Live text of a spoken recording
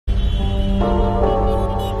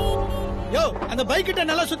அந்த பைக் கிட்ட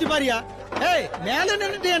நல்லா சுத்தி பாரியா. ஏய் மேல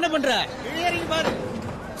நின்னுட்டு என்ன பண்ற? கீழே இறங்கி பாரு.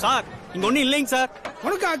 சார் இங்க ஒண்ணும் இல்லைங்க சார்.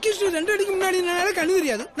 உனக்கு அக்யூஸ்ட் 2 அடிக்கு முன்னாடி கண்ணு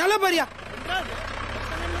தெரியாது. நல்லா பாரியா.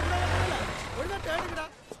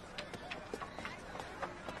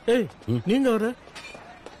 ஏய் நீங்க வர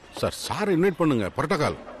சார் சார் இன்வைட் பண்ணுங்க.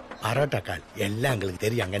 புரோட்டோகால் பரோட்டாக்கால் எல்லாம் எங்களுக்கு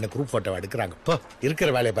தெரியும். அங்க என்ன குரூப் போட்டோ எடுக்கிறாங்க. போ இருக்கிற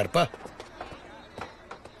வேலையை பாருப்பா.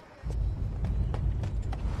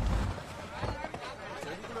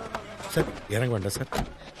 சார் இறங்க வேண்டாம் sir.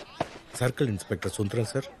 Circle inspector Sundaram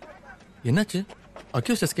sir. என்னாச்சு?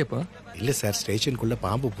 அக்யூஸ் எஸ்கேப்பா? இல்ல சார், ஸ்டேஷனுக்குள்ள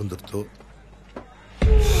பாம்பு பூந்துருத்து.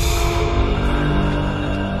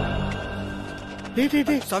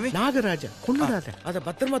 நாகராஜா கொண்டுடாத, அத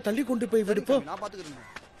பத்திரமா தள்ளி கொண்டு போய் விடுப்போம்.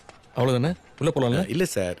 அவ்வளவுதானே, உள்ள போலாம்ல? இல்ல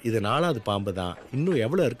சார், இது 4வது பாம்பு தான். இன்னும்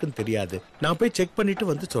எவ்வளவு இருக்குன்னு தெரியாது. நான் போய் செக்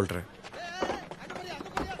பண்ணிட்டு வந்து சொல்றேன்.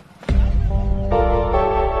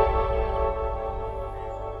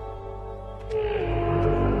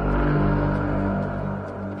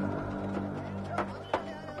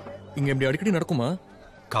 இங்க இப்படி அடிக்கடி நடக்குமா?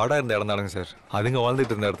 காடா இருந்த இடம் தானுங்க சார். அதுங்க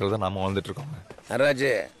வாழ்ந்துட்டு இருந்த இடத்துல தான் நாம வாழ்ந்துட்டு இருக்கோம். நடராஜ்,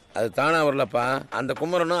 அது தானா வரலப்பா. அந்த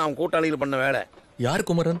குமரனும் அவன் கூட்டாளிகள் பண்ண வேலை. யார்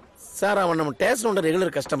குமரன்? சார், அவன் நம்ம ஸ்டேஷனோட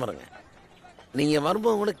ரெகுலர் கஸ்டமருங்க. நீங்க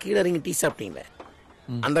வரும்போது கூட கீழே இறங்கி டீ சாப்பிட்டீங்களே,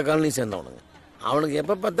 அந்த காலனியும் சேர்ந்தவனுங்க. அவனுக்கு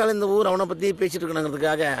எப்ப பார்த்தாலும் இந்த ஊர் அவனை பத்தி பேசிட்டு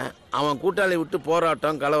இருக்கணுங்கிறதுக்காக அவன் கூட்டாளி விட்டு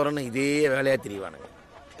போராட்டம் கலவரம்னு இதே வேலையா தெரியவானுங்க.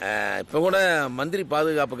 இப்ப கூட மந்திரி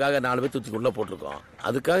பாதுகாப்புக்காக 4 பேர் தூக்கி உள்ள போட்டிருக்கோம்.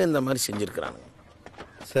 அதுக்காக இந்த மாதிரி செஞ்சிருக்கிறானுங்க.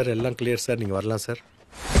 சார் எல்லாம் கிளியர் சார், நீங்க வரலாம் sir.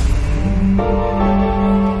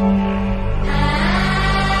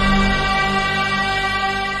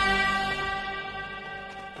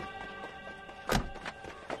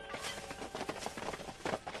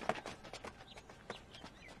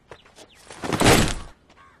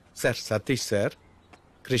 Sir Satish sir,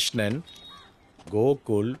 Krishnan,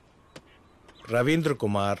 Gokul,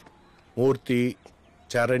 Ravindrakumar, மூர்த்தி,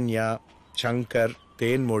 சரண்யா, சங்கர்,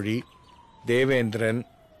 தேன்மொழி, தேவேந்திரன்,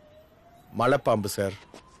 மலைப்பாம்பு sir,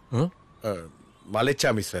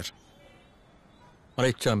 Malaichamy sir.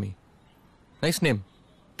 Malaichamy, nice name.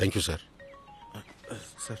 Thank you sir.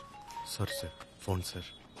 Sir sorry sir, phone sir.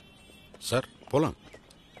 Sir போலாம்.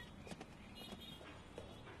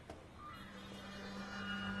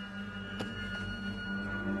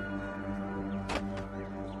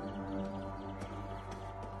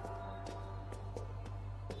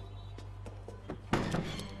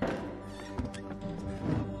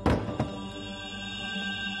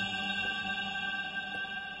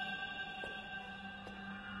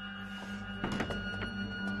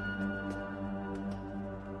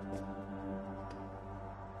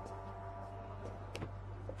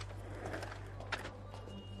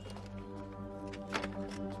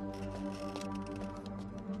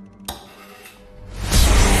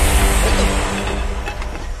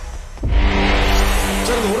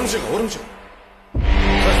 ஒரு நிமிஷம்.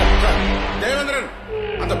 தேவேந்திரன்,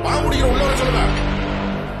 அந்த பாம்புடிக்கிற உள்ள வர சொல்லுங்க.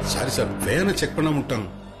 சாரி சார், வேனை செக் பண்ண முட்டாங்க.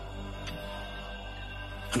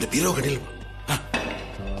 அந்த பீரோ கடையில்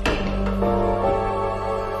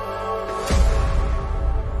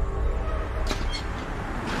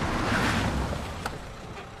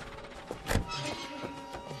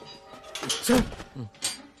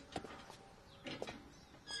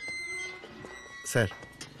சார்,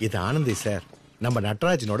 இது ஆனந்தி சார், நம்ம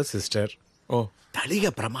நட்ராஜனோட சிஸ்டர். ஓ, தலிக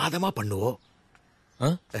பிரமாதமா பண்ணுவோம்.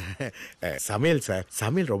 சமையல் சார்,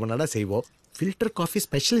 சமையல் ரொம்ப நாளா செய்வோம். Filter coffee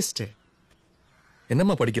specialist.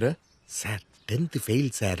 என்னம்மா படிக்கிற? சார் 10th ஃபெயில்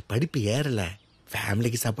சார், படிப்பு ஏறல.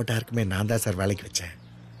 ஃபேமிலிக்கு சப்போர்ட்டா இருக்குமே, நான் தான் சார் வேலைக்கு வச்சேன்.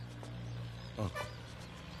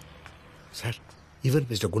 சார், இவர்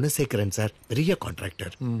மிஸ்டர் குணசேகரன் சார், பெரிய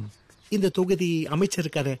கான்ட்ராக்டர். இந்த தொகுதி அமைச்சர்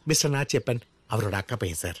இருக்காரு மிஸ்டர் நாச்சியப்பன், அவரோட அக்கா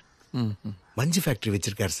பையன் சார். மஞ்சு ஃபேக்டரி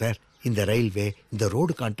வச்சிருக்காரு சார். இந்த ரயில்வே, இந்த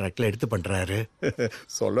ரோடு கான்ட்ராக்ட்ல எடுத்து பண்றாரு.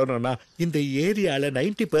 சொல்லணும்னா இந்த ஏரியால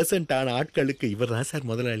 90% ஆன ஆட்களுக்கு இவர் தான் சார்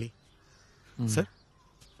முதலாளி. சார்,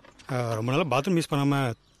 ரொம்ப நாளா பாத்ரூம் யூஸ் பண்ணாம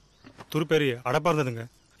துருப்பேறி அடப்பா இருந்ததுங்க.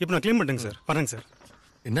 இப்போ நான் க்ளீன் பண்ணிட்டேங்க சார். பாருங்க சார்.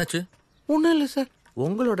 என்னாச்சு? ஒன்றும் இல்லை சார்,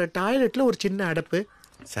 உங்களோட டாய்லெட்ல ஒரு சின்ன அடப்பு.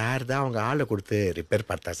 சார் தான் அவங்க ஆளை கொடுத்து ரிப்பேர்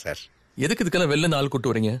பார்த்தா சார். எதுக்கு இதுக்கெல்லாம் வெளில ஆள்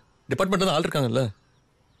கூட்டு வரீங்க? டிபார்ட்மெண்ட் தான் ஆள் இருக்காங்கல்ல.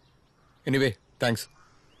 Anyway thanks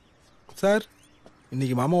sir.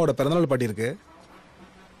 இன்னைக்கு மாமாவோட பிறந்தநாள் பார்ட்டி இருக்கு.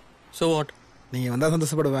 So what? நீங்கள் வந்தால்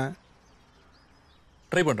சந்தோஷப்படுவேன்.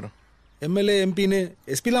 ட்ரை பண்ணுறேன். எம்எல்ஏ, எம்பின்னு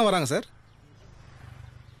எஸ்பிலாம் வராங்க சார்.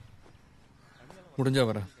 முடிஞ்சா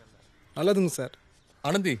வரேன். நல்லதுங்க சார்.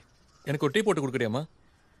 ஆனந்தி, எனக்கு ஒரு டீ போட்டு கொடுக்குறியாமா?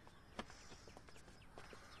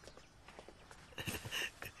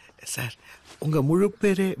 சார், உங்க முழு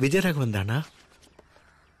பேரு விஜயராகவன் தானா?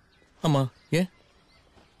 ஆமா, ஏன்?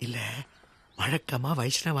 இல்ல, வழக்கமா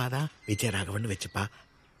வைஷ்ணவாதான் விஜயராகவன் வச்சுப்பா,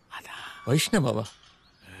 அதான். வைஷ்ணவாவா?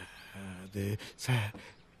 அது சார்,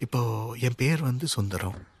 இப்போ என் பேர் வந்து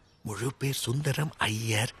சுந்தரம், முழு பேர் சுந்தரம்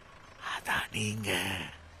ஐயர். அதான் நீங்க.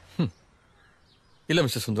 இல்லை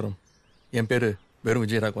மிஸ்டர் சுந்தரம், என் பேர் வெறும்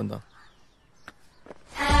விஜயராகவன் தான்.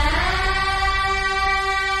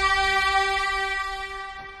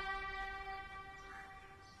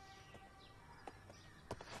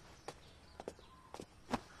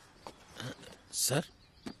 Sir,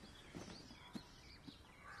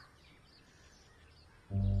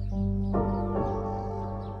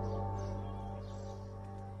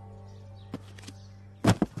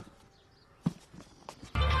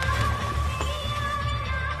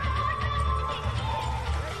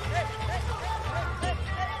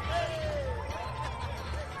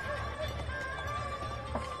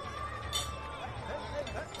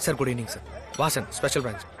 sir good evening sir. Vasan special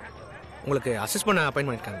branch. உங்களுக்கு அசிஸ்ட் பண்ண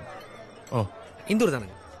அப்பாயின்மெண்ட் இருக்காங்க. ஓ, இந்தூர்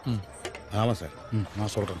தானுங்க. ஆமாம் சார்.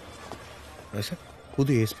 நான் சொல்கிறேன் சார்,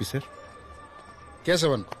 புது ASP sir.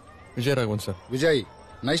 Kesavan. Vijayaraghavan sir. Vijay,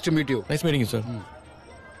 nice to meet you. Nice meeting sir.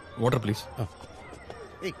 Water please.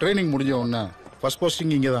 Training முடிஞ்ச உடனே ஃபர்ஸ்ட்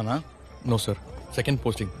போஸ்டிங் இங்கே தானா? No sir, second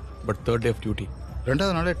posting, but third day of duty.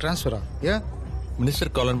 2வது நாளே ட்ரான்ஸ்ஃபரா? ஏன்?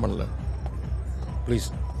 மினிஸ்டர் காலன் பண்ணல. ப்ளீஸ்.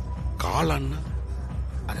 காலன்னா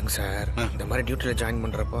அதுங்க சார், இந்த மாதிரி டியூட்டியில் ஜாயின்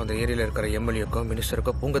பண்ணுறப்போ அந்த ஏரியாவில் இருக்கிற எம்எல்ஏக்கோ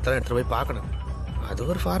மினிஸ்டருக்கோ பூங்கத்தெல்லாம் எடுத்துகிட்டு போய் பார்க்கணும். அது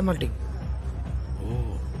ஒரு ஃபார்மாலிட்டி.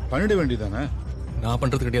 பண்ணிட வேண்டியதானே? நான்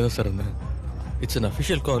பண்ணுறது கிடையாது சார் இருந்தேன். It's an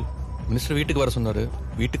official call. Minister வீட்டுக்கு வர சொன்னார்.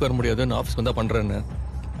 வீட்டுக்கு வர முடியாது, நான் ஆஃபீஸ்க்கு வந்தால் பண்ணுறேன்னு.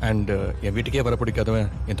 அண்ட் என் வீட்டுக்கே வர பிடிக்காதவன்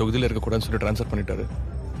என் தொகுதியில் இருக்கக்கூடாதுன்னு சொல்லி ட்ரான்ஸ்ஃபர் பண்ணிட்டாரு.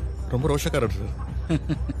 ரொம்ப ரோஷக்காரர் சார்.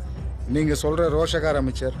 நீங்க சொல்ற ரோஷக்கார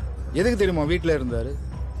அமைச்சர் எதுக்கு தெரியுமா வீட்டில் இருந்தாரு?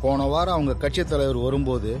 போன வாரம் அவங்க கட்சி தலைவர்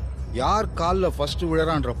வரும்போது யார் காலில் ஃபர்ஸ்ட்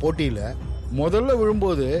விழறான்ற போட்டியில முதல்ல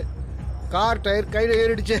விழும்போது கார் டயர் கையில்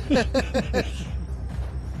ஏறிடுச்சு.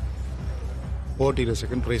 போட்டியில்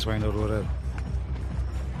செகண்ட் பிரைஸ் வாங்கிட்டு வருவார்.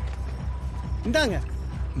 இந்தாங்க.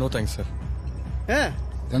 No thanks sir.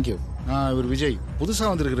 தேங்க்யூ. இவர் விஜய்,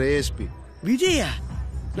 புதுசா வந்திருக்கிற ஏஎஸ்பி. விஜயா?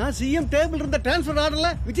 நான் சிஎம் டேபிள் இருந்த டிரான்ஸ்பர்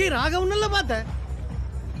ஆர்டர்ல விஜய் ராகவன் பார்த்தேன்.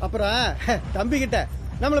 அப்புறம் தம்பி கிட்ட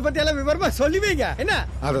நம்மளை பத்தி எல்லாம் விவரமா சொல்லுவீங்க என்ன?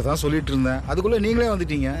 அதை தான் சொல்லிட்டு இருந்தேன், அதுக்குள்ள நீங்களே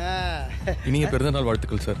வந்துட்டீங்க. இனிய பிறந்த நாள்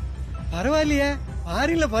வாழ்த்துக்கள் சார். பரவாயில்லையே,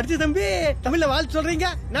 ஆரின்ல படிச்ச தம்பி தமிழ்ல வாழ்த்து சொல்றீங்க,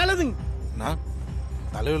 நல்லதுங்க. நான்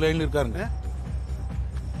தலைவர் லைன்ல இருக்காருங்க.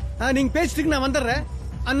 நீங்க பேசிட்டு நான் வந்துடுறேன்.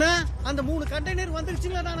 அண்ணா, அந்த 3 கண்டெய்னர்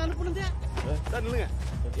வந்துருச்சுங்களா? நான் அனுப்புனுங்க சார். நில்லுங்க,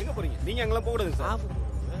 எங்க போறீங்க? நீங்க அங்கெல்லாம் போக கூடாதுங்க சார்.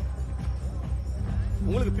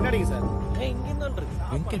 உங்களுக்கு பின்னாடிங்க சார். இங்க தான் இருக்கு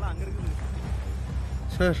அங்க இருக்கு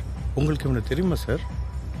சார். உங்களுக்கு இவனை தெரியுமா சார்?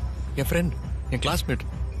 என் ஃப்ரெண்ட், என் கிளாஸ்மேட்.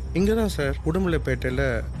 இங்கே தான் சார், உடுமலைப்பேட்டையில்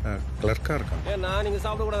கிளர்க்காக இருக்கான். நான் நீங்க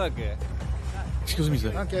சாப்பிட கூடாதாக்கு. Excuse me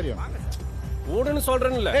sir. கேரியோ ஊடுன்னு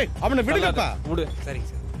சொல்றேன்ல. அவனை விடுங்கப்பா. ஊடு. சரிங்க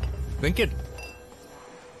சார். வெங்கட்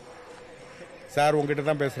சார் உங்ககிட்ட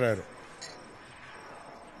தான் பேசுறாரு.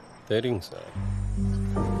 தெரியுங்க sir.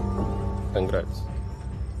 Congrats,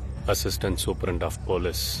 assistant superintendent of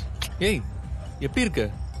police. ஏய், எப்படி இருக்க?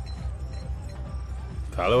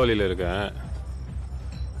 தலைவலியில் இருக்கேன்,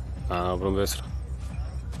 அப்புறம் பேசுகிறேன்.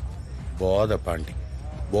 போதை பாண்டி,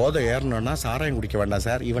 போதை ஏறணும்னா சாராயம் குடிக்க வேண்டாம்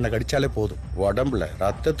சார். இவனை கடிச்சாலே போதும், உடம்புல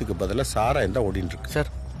ரத்தத்துக்கு பதிலாக சாராயம் தான் ஓடிட்டு இருக்கு. Sir,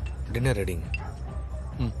 dinner ரெடிங்க.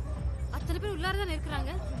 அத்தனை பேர் உள்ளார தான்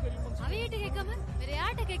இருக்கிறாங்க. அவையிட்ட கேட்காம வேற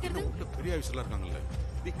யார்ட்ட கேட்கறது? பெரிய ஆஃபீஸர்லாம் இருக்காங்கல்ல.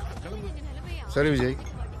 சரி விஜய்,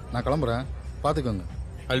 நான் கிளம்புறேன், பார்த்துக்கோங்க.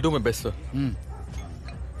 I'll do my best sir.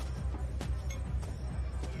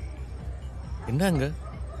 என்னங்க?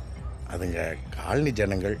 அதுங்க காலனி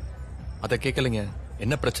ஜனங்கள். அதை கேட்கலைங்க,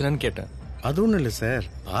 என்ன பிரச்சனைன்னு கேட்டேன். அது ஒன்றும் இல்லை சார்,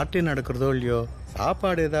 பார்ட்டி நடக்கிறதோ இல்லையோ,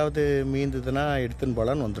 சாப்பாடு ஏதாவது மீந்ததுன்னா எடுத்துன்னு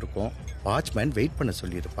போலான்னு வந்திருக்கோம். வாட்ச்மேன் வெயிட் பண்ண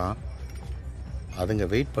சொல்லியிருப்பான், அதுங்க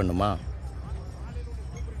வெயிட் பண்ணுமா?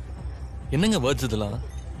 என்னங்க வேர்ட்ஸ் இதெல்லாம்?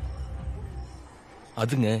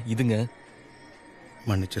 அதுங்க இதுங்க.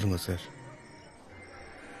 மன்னிச்சிருங்க சார்.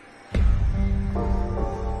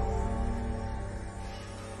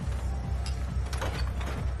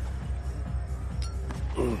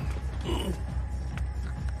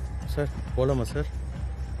 சார் போலாமா சார்?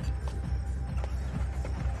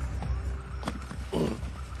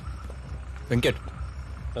 வெங்கட்,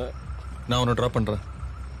 நான் உன்னை ட்ராப் பண்றேன்.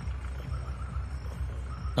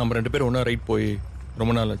 நம்ம 2 பேரும் ஒன்னா ரைட் போய்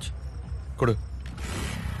ரொம்ப நாள் ஆச்சு. கொடு.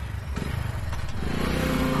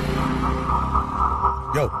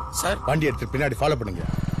 யோ சார், வண்டி எடுத்து பின்னாடி ஃபாலோ பண்ணுங்க.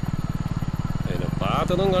 என்னை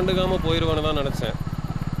பார்த்ததும் கண்டுக்காம போயிடுவான்னு தான் நினைச்சேன்.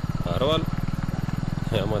 பரவாயில்ல,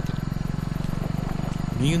 ஏமாத்திட்டேன்.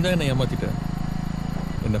 நீயும் தான் என்னை ஏமாத்திட்ட.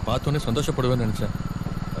 என்னை பார்த்தோன்னே சந்தோஷப்படுவேன்னு நினைச்சேன்.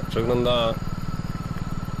 கற்றுக்கணும் தான்,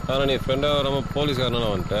 ஆனால் நீ ஃப்ரெண்டாக வராமல்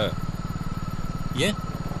போலீஸ்காரனா வந்துட்டேன். ஏன்?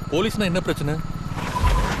 போலீஸ்னா என்ன பிரச்சனை?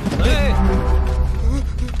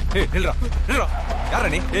 ஏய் நில்றா நில்றா. யாரா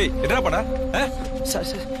நீ? ஏய் என்னடா பண்ண? சார்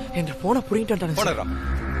சார் என் போனை புடிங்கிட்டானே. போனடா.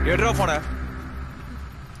 எடுறா போன.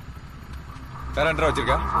 வேற என்னடா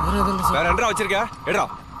வச்சிருக்க? வேற என்னடா வச்சிருக்க? எடுறா.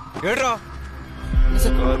 எடுறா.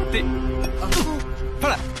 கத்தி.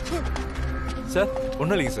 போடா. சார்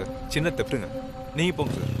ஒண்ணும் இல்லைங்க சார், சின்ன தெப்டுங்க. நீங்க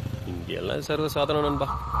போங்க சார். இங்க எல்லாம் சர்வ சாதாரண நண்பா.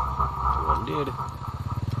 வண்டி எடு.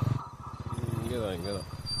 இங்கதான் இங்கதான்.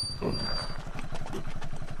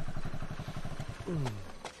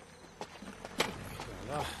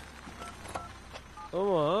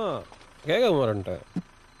 ஆமா கேட்க மாறேன்ட்டேன்.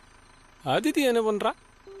 அதித்தி என்ன பண்றா?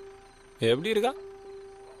 எப்படி இருக்கா?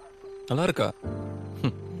 நல்லா இருக்கா?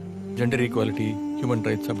 ஜெண்டர் ஈக்குவாலிட்டி, ஹியூமன்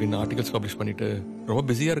ரைட்ஸ் அப்படின்னு ஆர்டிகல்ஸ் பப்ளிஷ் பண்ணிட்டு ரொம்ப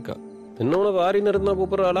பிஸியா இருக்கா. இன்னும் உனக்கு ஆரின்னு இருந்தா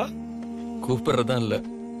கூப்பிடுறாளா? கூப்பிடுறதா இல்ல,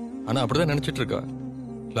 ஆனா அப்படிதான் நினைச்சிட்டு இருக்கா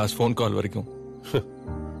லாஸ்ட் ஃபோன் கால் வரைக்கும்.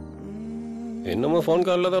 என்னமோ ஃபோன்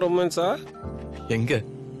கால்ல தான் ரொமான்ஸா? எங்க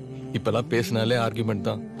இப்பெல்லாம் பேசினாலே ஆர்குமெண்ட்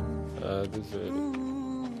தான். அது சரி.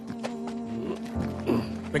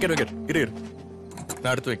 வைக்கிறேன் இரு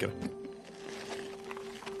நான் எடுத்து வைக்கிறேன்.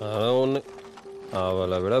 அதான் ஒண்ணு,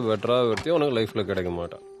 அவளை விட பெட்டரா ஒருத்தி உனக்கு லைஃப்ல கிடைக்க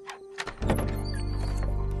மாட்டான்.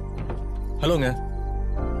 ஹலோங்க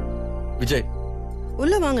விஜய்.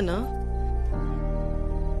 உள்ள வாங்கண்ணா.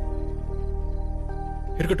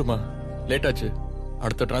 இருக்கட்டுமா, லேட் ஆச்சு.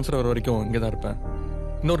 அடுத்த டிரான்ஸ்ஃபர் வர வரைக்கும் இங்கதான் இருப்பேன்.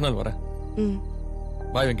 இன்னொரு நாள் வரேன்.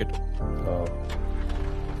 பாய் வெங்கட்.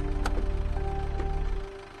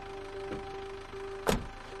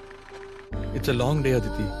 இட்ஸ் a லாங் டே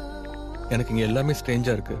அதித்தி. எனக்கு இங்க எல்லாமே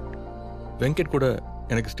ஸ்ட்ரேஞ்சா இருக்கு. வெங்கட் கூட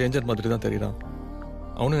எனக்கு ஸ்ட்ரேஞ்சர் மாதிரி தான் தெரியுறான்.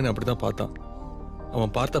 அவனும் என்ன அப்படிதான் பார்த்தான்.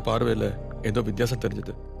 அவன் பார்த்த பார்வையில ஏதோ வித்தியாசம்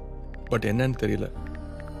தெரிஞ்சது. பட் என்னன்னு தெரியல.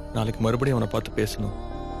 நாளைக்கு மறுபடியும் அவனை பார்த்து பேசணும்.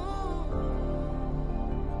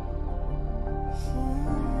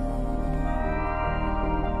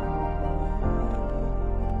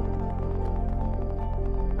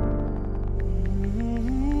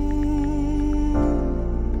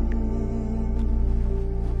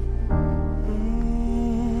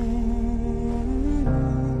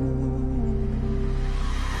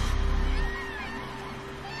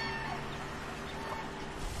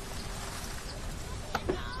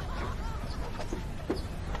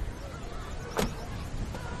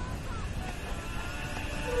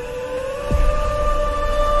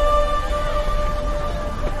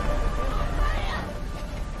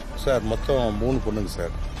 சார் மொத்தம் 3 பொண்ணுங்க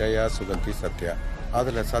சார். ஜெயா, சுகந்தி, சத்யா.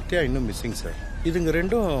 அதில் சத்யா இன்னும் மிஸ்ஸிங் சார். இதுங்க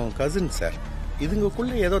ரெண்டும் கசின் சார்.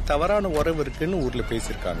 இதுங்களுக்குள்ள ஏதோ தவறான உறவு இருக்குன்னு ஊர்ல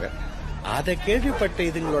பேசியிருக்காங்க. அதை கேள்விப்பட்ட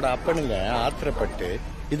இதுங்களோட அப்பனுங்க ஆத்திரப்பட்டு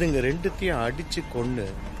இதுங்க ரெண்டுத்தையும் அடிச்சு கொன்னு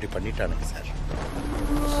இப்படி பண்ணிட்டானுங்க சார்.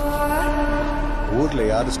 ஊர்ல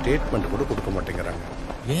யாரும் ஸ்டேட்மெண்ட் கூட கொடுக்க மாட்டேங்கிறாங்க.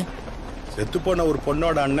 ஏன்? செத்து போன ஒரு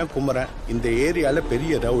பொண்ணோட அண்ணன் குமரன் இந்த ஏரியால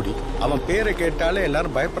பெரிய ரவுடி. அவன் பேரை கேட்டாலே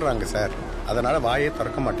எல்லாரும் பயப்படுறாங்க சார். அதனால வாயே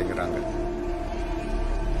திறக்க மாட்டேங்கிறாங்க.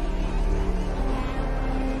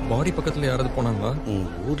 பாடி பக்கத்துல யாராவது போனாங்களா?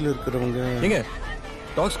 ஊர்ல இருக்கிறவங்க. நீங்க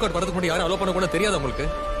டாக் ஸ்குவாட் வரதுக்கு முன்னாடி யாரும் அலோ பண்ண கூட தெரியாது உங்களுக்கு?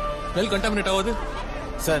 ஸ்மெல் கண்டாமினேட் ஆகுது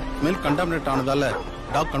sir. Smell contaminate ஆனதால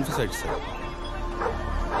talk confuse ஆயிடுச்சு சார்.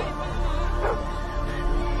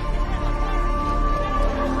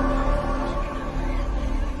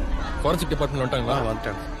 ஃபாரன்சிக் டிபார்ட்மெண்ட் வந்துட்டாங்களா?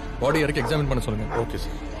 வந்துட்டாங்க. பாடி இறக்கி எக்ஸாமின் பண்ண சொல்லுங்க. Okay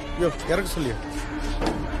sir. யோ இறக்க சொல்லியா?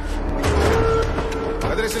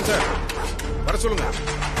 கதிரேசன் சார் வர சொல்லுங்க.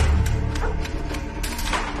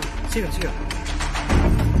 சீக்கிரம் சீக்கிரம்.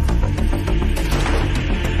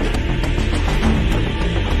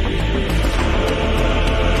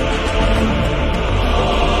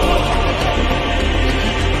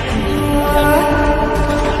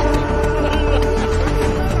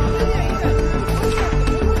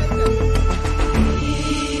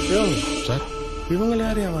 சார் இவங்களை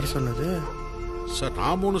யாரையா வர சொன்னது? சார்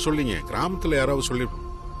நாம ஒண்ணு சொல்லிங்க, கிராமத்துல யாராவது சொல்லி.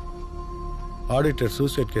 ஆடிட்டர்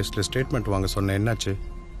சூசைட் கேஸ்ல ஸ்டேட்மெண்ட் வாங்க சொன்ன, என்னாச்சு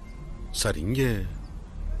சார்? இங்க.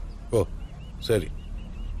 ஓ சரி,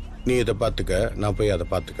 நீ இதை பாத்துக்க, நான் போய் அதை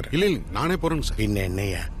பாத்துக்கிறேன். இல்ல இல்ல நானே போறேங்க சார். இன்னும்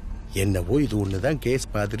என்னையா? என்னவோ இது ஒண்ணுதான் கேஸ்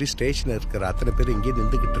மாதிரி ஸ்டேஷன் இருக்கிற அத்தனை பேர் இங்கே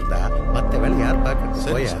நின்றுகிட்டு இருந்தா மத்த வேலை யார் பாக்குறது?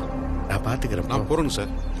 போயா, நான் பாத்துக்கிறேன். நான் போறேங்க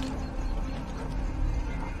sir.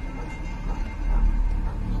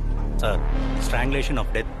 Sir strangulation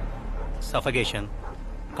of death, suffocation,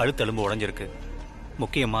 கழுத்தெலும்பு உடைஞ்சிருக்கு.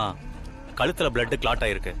 முக்கியமா கழுத்துல பிளட் கிளாட்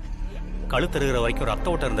ஆயிருக்கு. கழுத்து இருக்கிற வரைக்கும்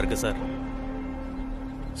ரத்த ஓட்டம் இருந்திருக்கு சார்.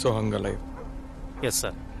 ஸோ அங்க live. Yes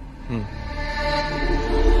sir.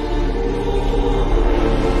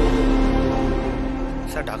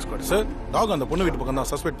 Sir talk squad. Sir talk அந்த பொண்ணு வீட்டு பக்கம்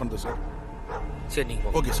தான் சஸ்பெக்ட் பண்ணுது சார். சரி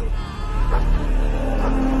நீங்க ஓகே சார்.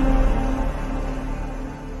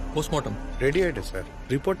 போஸ்ட்மார்ட்டம் ரெடி ஆயிடு சார்.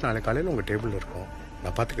 ரிப்போர்ட் நாளை காலையில் உங்க டேபிள் இருக்கும்.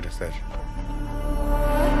 நான் பாத்துக்கிறேன் சார்.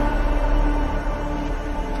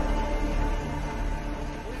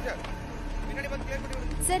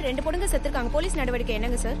 சார் 2 பொண்ணுங்க செத்துருக்காங்க. போலீஸ் நடவடிக்கை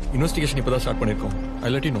என்னங்க சார்? இன்வெஸ்டிகேஷன் இப்பதான் ஸ்டார்ட் பண்ணிருக்கோம். I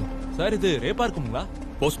let you know. Sir இது ரேப்பா இருக்குங்களா?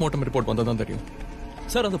 போஸ்ட்மார்ட்டம் ரிப்போர்ட் வந்தா தான் தெரியும்.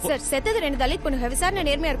 சார் அந்த சார் செத்தது 2 தலித் பொண்ணுங்க. விசாரணை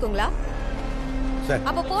நேர்மையா இருக்குங்களா? சார்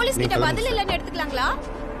அப்ப போலீஸ் கிட்ட பதில் இல்லன்னு எடுத்துக்கலாங்களா?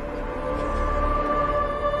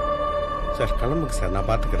 சார் கிளம்புங்க சார், நான்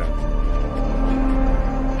பாத்துக்கிறேன்.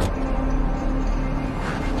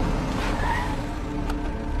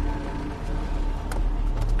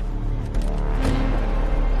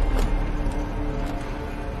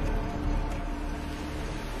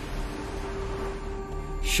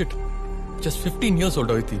 Shit, just 15 years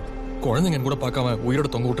old Aditi. குழந்தைங்க கூட பார்க்காம உயிரோட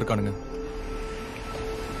தொங்க விட்டுருக்கானுங்க.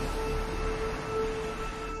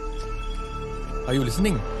 Are you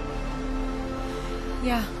listening?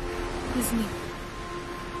 Yeah, listening.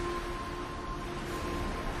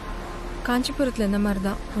 காஞ்சிபுரத்தில் இந்த மாதிரி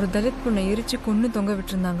தான் ஒரு தலித் பொண்ணை எரிச்சு கொன்று தொங்க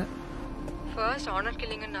விட்டுருந்தாங்க. ஃபர்ஸ்ட் ஆனர்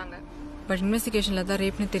கில்லிங்கன்னாங்க, பட் இன்வெஸ்டிகேஷனில் தான்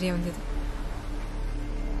ரேப்னு தெரிய வந்தது.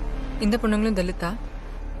 இந்த பொண்ணுங்களும் தலித்தா?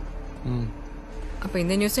 அப்போ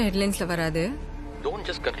இந்த நியூஸும் ஹெட்லைன்ஸில் வராது. Don't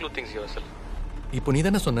just conclude things yourself. இப்போ நீ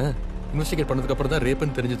தானே சொன்ன இன்வெஸ்டிகேட் பண்ணதுக்கு அப்புறம் தான்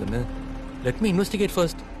ரேப்னு தெரிஞ்சதுன்னு. Let me investigate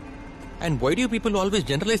first. And why do you people always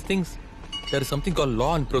generalize things? There is something called law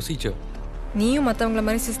and procedure. நீயும் மற்றவங்கள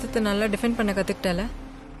மாதிரி சிஸ்டத்தை நல்லா டிஃபெண்ட் பண்ண கற்றுக்கிட்டால?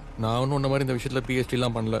 நான் ஒன்றும் உன்ன மாதிரி இந்த விஷயத்தில்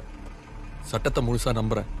பிஹெச்டிலாம் பண்ணல. சட்டத்தை முழுசாக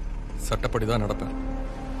நம்புகிறேன். சட்டப்படி தான் நடப்பேன்.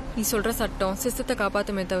 நீ சொல்கிற சட்டம் சிஸ்டத்தை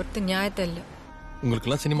காப்பாற்றுமே தவிர்த்து நியாயத்தை இல்லை.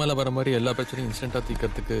 உங்களுக்கெல்லாம் சினிமாவில் வர மாதிரி எல்லா பிரச்சனையும் இன்ஸ்டண்ட்டாக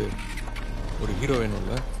தீர்க்கறதுக்கு ஒரு ஹீரோ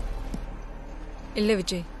வேணும்ல? இல்லை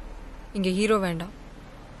விஜய், இங்கே ஹீரோ வேண்டாம்,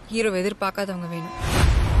 ஹீரோ எதிர்பார்க்காதவங்க வேணும்.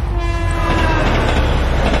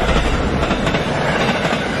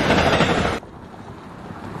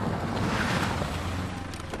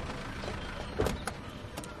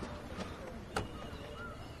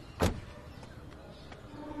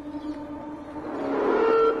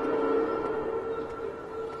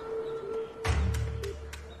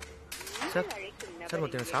 சார் சார்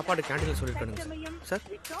மத்தியான சாப்பாடு கேண்டீனில் சொல்லியிருக்கானுங்க சார்.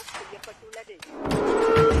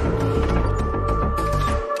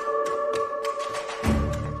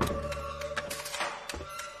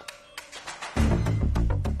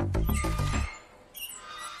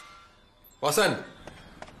 வாசன்,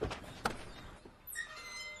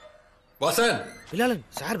 வாசன். இல்ல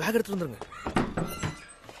சார் பேக் எடுத்து வந்துருங்க.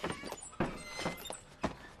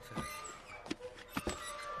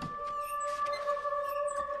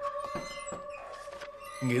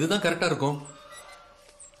 இங்க இதுதான் கரெக்டா இருக்கும்.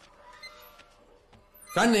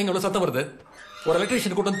 ஃபேன் எங்க எவ்வளவு சத்தம் வருது? ஒரு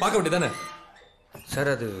எலக்ட்ரீஷியன் கூட்டு வந்து பார்க்க வேண்டியதானே? சார்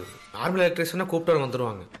அது நார்மல் எலக்ட்ரிஷியனா கூப்பிட்டு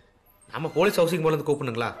வந்துருவாங்க. நம்ம போலீஸ் ஹவுசிங் போல இருந்து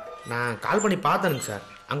கூப்பிடுங்களா? நான் கால் பண்ணி பார்த்தேனுங்க சார்.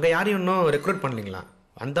 அங்கே யாரையும் இன்னும் ரெக்ரூட் பண்ணலீங்களா?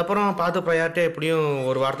 அந்தப்புறம் பார்த்து ப்ரையாரிட்டி எப்படியும்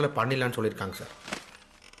ஒரு வாரத்தில் பண்ணிடலான்னு சொல்லியிருக்காங்க சார்.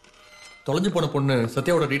 தொலைஞ்சு போன பொண்ணு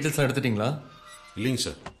சத்யாவோட டீட்டெயில்ஸ் எடுத்துட்டீங்களா? இல்லைங்க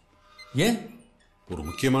சார். ஏன்? ஒரு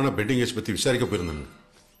முக்கியமான பெட்டிங் கேஸ் பற்றி விசாரிக்க போயிருந்தாங்க.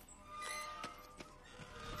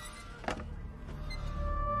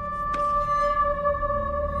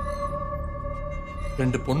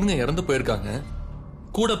 ரெண்டு பொண்ணுங்க இறந்து போயிருக்காங்க,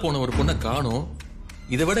 கூட போன ஒரு பொண்ணை காணோம்.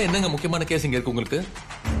 இதை விட என்னங்க முக்கியமான கேஸ் இங்க இருக்கு உங்களுக்கு?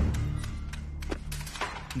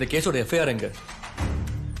 இந்த கேஸோட எஃப்ஐஆர் எங்க?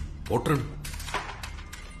 போட்டுரு.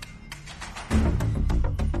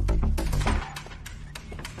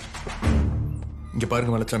 இங்க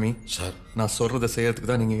பாருங்க மலச்சாமி சார், நான் சொல்றதை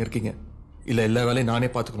செய்யறதுக்கு தான் நீங்க இருக்கீங்க. இல்ல எல்லா வேலையும் நானே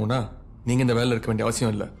பாத்துக்கணும்னா நீங்க இந்த வேலையில இருக்க வேண்டிய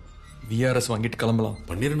அவசியம் இல்ல. விஆர்எஸ் வாங்கிட்டு கிளம்பலாம்.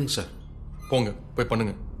 பண்ணிடணுங்க சார். போங்க, போய்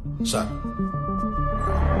பண்ணுங்க சார்.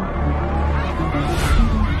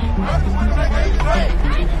 Hey!